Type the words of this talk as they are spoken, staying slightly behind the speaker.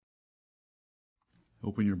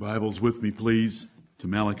Open your Bibles with me, please, to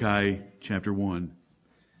Malachi chapter 1.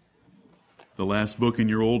 The last book in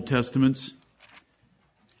your Old Testaments.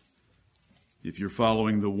 If you're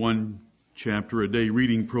following the one chapter a day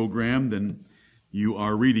reading program, then you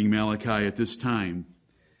are reading Malachi at this time.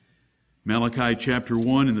 Malachi chapter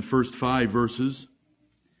 1 in the first 5 verses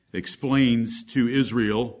explains to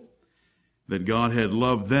Israel that God had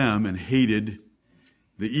loved them and hated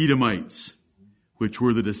the Edomites, which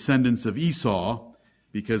were the descendants of Esau,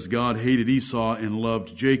 because God hated Esau and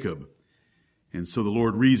loved Jacob. And so the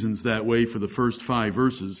Lord reasons that way for the first 5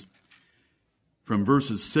 verses. From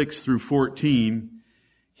verses 6 through 14,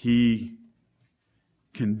 he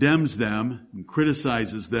condemns them and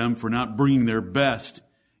criticizes them for not bringing their best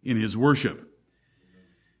in his worship.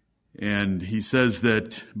 And he says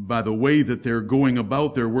that by the way that they're going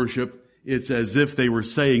about their worship, it's as if they were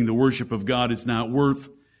saying the worship of God is not worth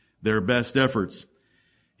their best efforts.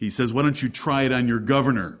 He says, why don't you try it on your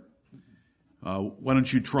governor? Why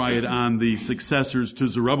don't you try it on the successors to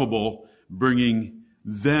Zerubbabel, bringing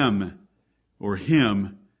them or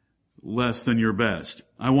him less than your best?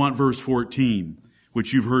 I want verse 14,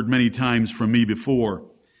 which you've heard many times from me before.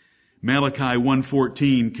 Malachi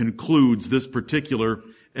 1:14 concludes this particular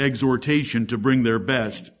exhortation to bring their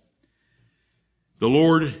best. The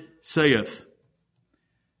Lord saith,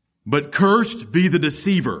 but cursed be the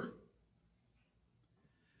deceiver,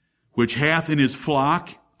 which hath in his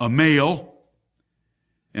flock a male,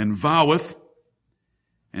 and voweth,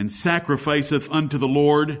 and sacrificeth unto the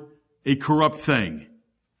Lord a corrupt thing.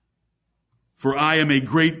 For I am a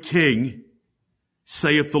great king,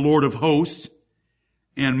 saith the Lord of hosts,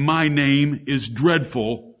 and my name is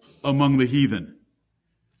dreadful among the heathen.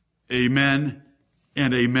 Amen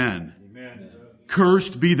and amen. Amen.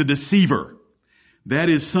 Cursed be the deceiver. That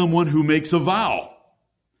is someone who makes a vow.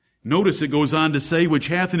 Notice it goes on to say, which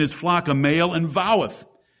hath in his flock a male and voweth.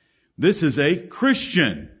 This is a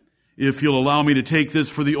Christian. If you'll allow me to take this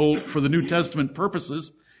for the New Testament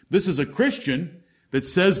purposes, this is a Christian that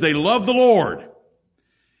says they love the Lord.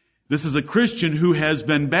 This is a Christian who has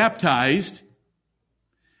been baptized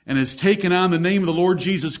and has taken on the name of the Lord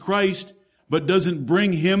Jesus Christ, but doesn't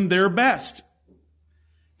bring him their best.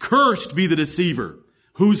 Cursed be the deceiver.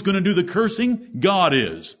 Who's going to do the cursing? God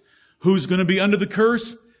is. Who's going to be under the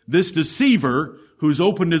curse? This deceiver who's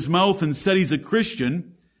opened his mouth and said he's a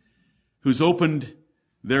Christian, who's opened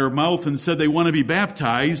their mouth and said they want to be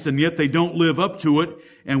baptized, and yet they don't live up to it.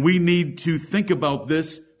 And we need to think about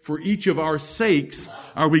this for each of our sakes.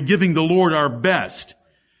 Are we giving the Lord our best?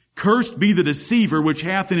 Cursed be the deceiver which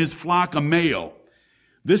hath in his flock a male.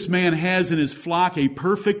 This man has in his flock a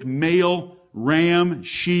perfect male ram,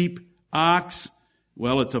 sheep, ox.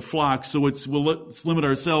 Well, it's a flock, so let's limit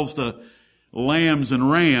ourselves to lambs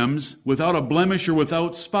and rams, without a blemish or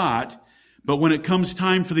without spot. But when it comes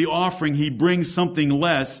time for the offering, he brings something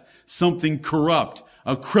less, something corrupt,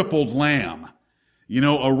 a crippled lamb. You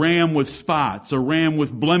know, a ram with spots, a ram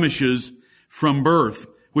with blemishes from birth,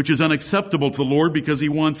 which is unacceptable to the Lord because he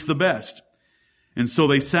wants the best. And so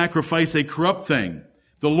they sacrifice a corrupt thing.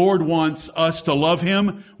 The Lord wants us to love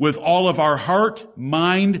him with all of our heart,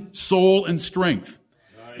 mind, soul, and strength.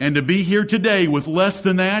 And to be here today with less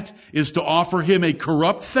than that is to offer him a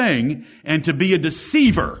corrupt thing and to be a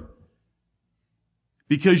deceiver.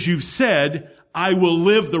 Because you've said, I will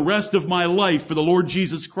live the rest of my life for the Lord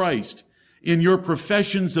Jesus Christ in your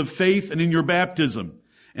professions of faith and in your baptism.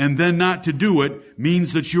 And then not to do it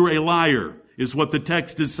means that you're a liar, is what the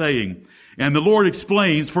text is saying. And the Lord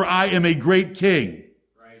explains, for I am a great king.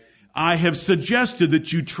 Right. I have suggested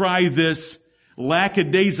that you try this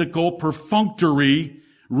lackadaisical, perfunctory,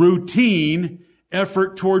 routine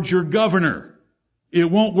effort towards your governor. It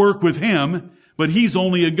won't work with him, but he's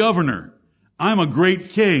only a governor. I'm a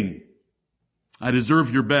great king. I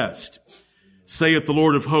deserve your best, saith the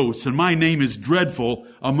Lord of hosts, and my name is dreadful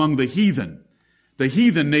among the heathen. The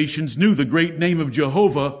heathen nations knew the great name of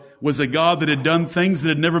Jehovah was a God that had done things that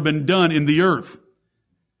had never been done in the earth.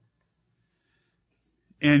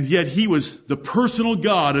 And yet he was the personal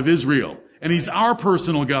God of Israel, and he's our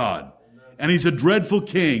personal God. And he's a dreadful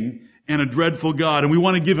king and a dreadful God, and we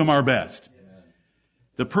want to give him our best.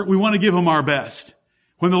 We want to give him our best.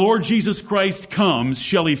 When the Lord Jesus Christ comes,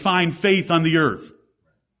 shall he find faith on the earth?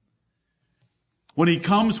 When he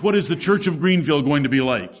comes, what is the Church of Greenville going to be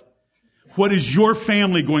like? What is your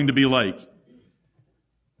family going to be like?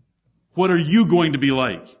 What are you going to be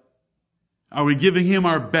like? Are we giving him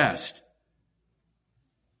our best?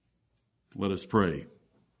 Let us pray.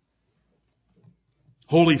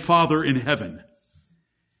 Holy Father in heaven,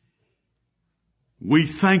 we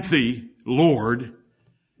thank thee, Lord,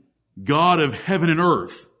 God of heaven and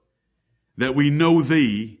earth, that we know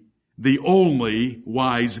thee, the only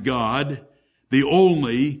wise God, the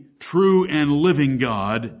only true and living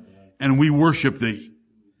God, and we worship thee.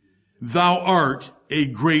 Thou art a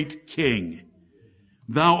great King.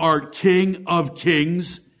 Thou art King of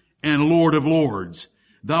kings and Lord of lords.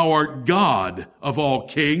 Thou art God of all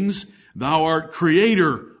kings. Thou art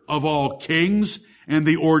Creator of all kings and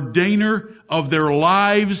the ordainer of their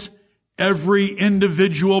lives, every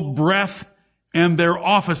individual breath and their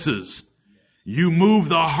offices. You move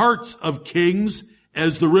the hearts of kings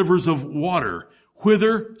as the rivers of water,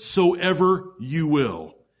 whithersoever you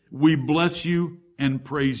will. We bless you and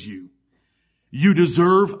praise you. You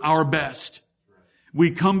deserve our best.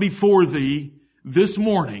 We come before thee this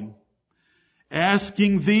morning,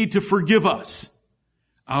 asking thee to forgive us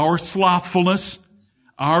our slothfulness,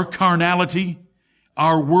 our carnality,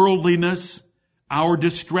 our worldliness, our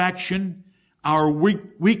distraction, our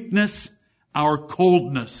weakness, our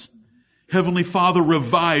coldness. Heavenly Father,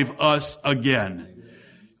 revive us again.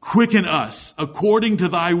 Quicken us according to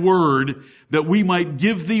thy word, that we might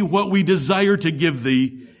give thee what we desire to give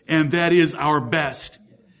thee, and that is our best.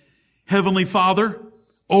 Heavenly Father,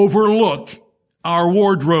 overlook our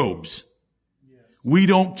wardrobes. We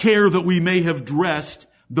don't care that we may have dressed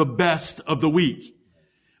the best of the week.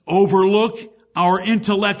 Overlook our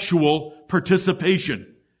intellectual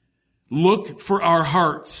participation. Look for our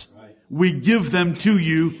hearts. We give them to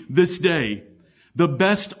you this day. The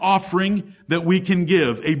best offering that we can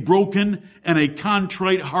give, a broken and a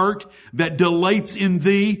contrite heart that delights in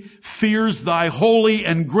thee, fears thy holy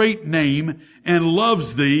and great name, and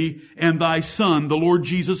loves thee and thy Son, the Lord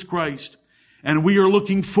Jesus Christ. And we are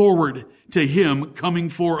looking forward to him coming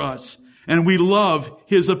for us. And we love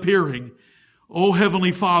his appearing. Oh,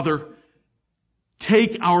 Heavenly Father,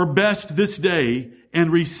 take our best this day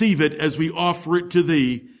and receive it as we offer it to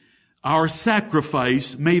thee, our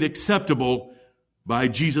sacrifice made acceptable by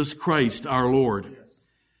Jesus Christ our Lord. Yes.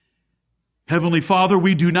 Heavenly Father,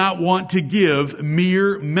 we do not want to give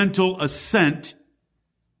mere mental assent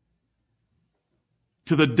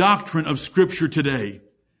to the doctrine of Scripture today.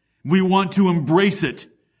 We want to embrace it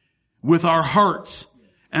with our hearts,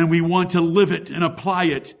 and we want to live it and apply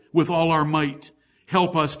it with all our might.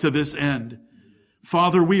 Help us to this end.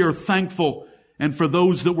 Father, we are thankful, and for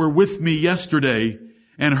those that were with me yesterday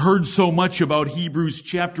and heard so much about Hebrews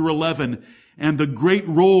chapter 11 and the great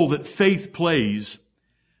role that faith plays,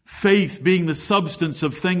 faith being the substance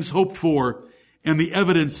of things hoped for and the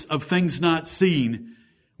evidence of things not seen.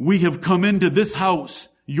 We have come into this house,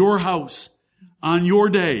 your house, on your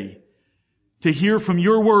day to hear from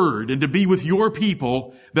your word and to be with your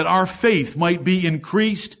people, that our faith might be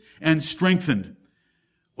increased and strengthened.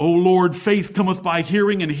 O Lord, faith cometh by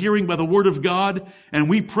hearing, and hearing by the word of God. And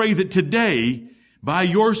we pray that today, by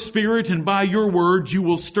your Spirit and by your word, you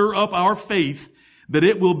will stir up our faith, that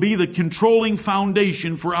it will be the controlling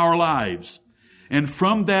foundation for our lives. And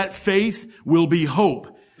from that faith will be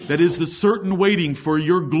hope, that is the certain waiting for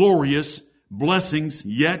your glorious blessings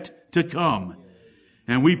yet to come.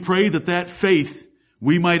 And we pray that that faith,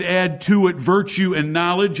 we might add to it virtue and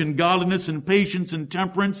knowledge and godliness and patience and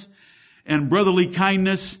temperance and brotherly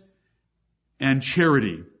kindness and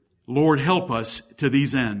charity. Lord, help us to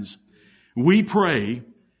these ends. We pray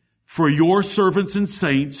for your servants and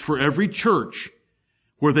saints, for every church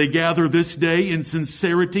where they gather this day in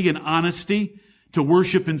sincerity and honesty to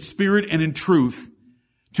worship in spirit and in truth,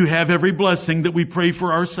 to have every blessing that we pray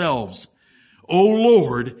for ourselves. O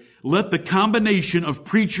Lord, let the combination of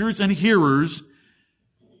preachers and hearers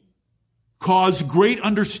cause great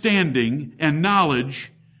understanding and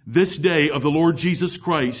knowledge this day of the Lord Jesus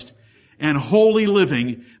Christ, and holy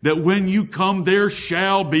living, that when you come there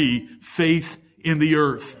shall be faith in the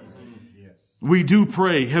earth. Yes. We do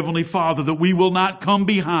pray, Heavenly Father, that we will not come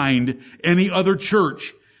behind any other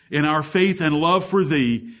church in our faith and love for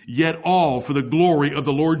thee, yet all for the glory of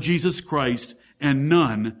the Lord Jesus Christ, and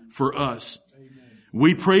none for us. Amen.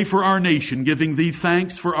 We pray for our nation, giving thee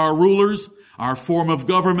thanks for our rulers, our form of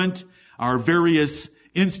government, our various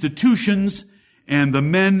institutions, and the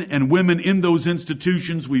men and women in those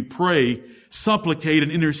institutions. We pray, supplicate,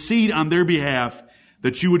 and intercede on their behalf,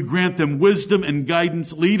 that you would grant them wisdom and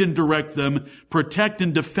guidance, lead and direct them, protect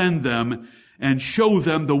and defend them, and show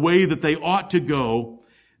them the way that they ought to go,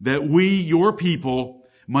 that we, your people,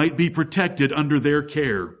 might be protected under their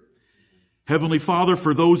care. Heavenly Father,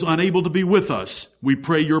 for those unable to be with us, we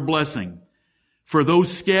pray your blessing. For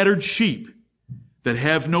those scattered sheep that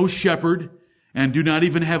have no shepherd and do not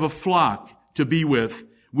even have a flock to be with,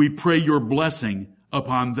 we pray your blessing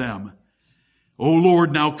upon them. O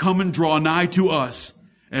Lord, now come and draw nigh to us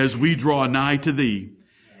as we draw nigh to thee,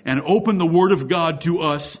 and open the word of God to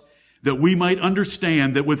us, that we might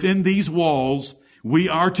understand that within these walls, we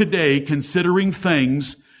are today considering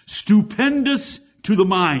things stupendous to the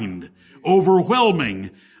mind,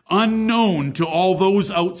 overwhelming, unknown to all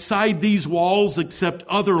those outside these walls except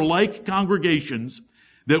other like congregations,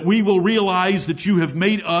 that we will realize that you have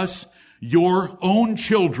made us your own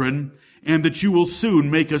children and that you will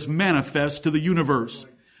soon make us manifest to the universe.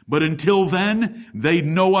 But until then, they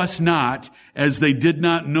know us not as they did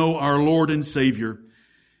not know our Lord and Savior.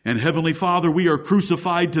 And Heavenly Father, we are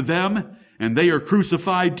crucified to them and they are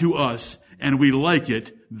crucified to us, and we like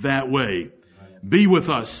it that way. Be with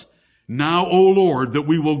us now, O Lord, that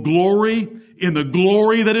we will glory in the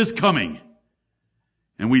glory that is coming.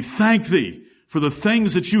 And we thank Thee for the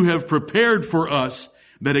things that you have prepared for us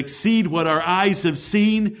that exceed what our eyes have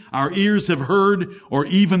seen, our ears have heard, or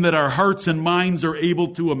even that our hearts and minds are able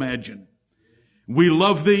to imagine. We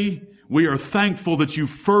love Thee. We are thankful that you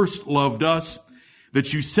first loved us,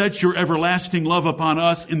 that you set your everlasting love upon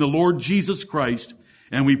us in the Lord Jesus Christ.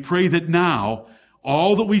 And we pray that now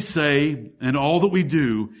all that we say and all that we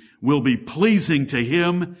do will be pleasing to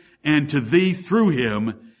Him and to Thee through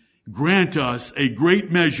Him. Grant us a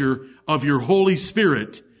great measure of your Holy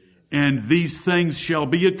Spirit, and these things shall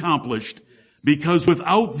be accomplished, because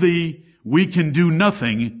without Thee we can do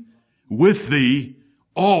nothing. With Thee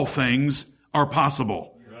all things are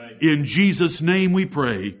possible. Right. In Jesus' name we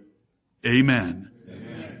pray. Amen.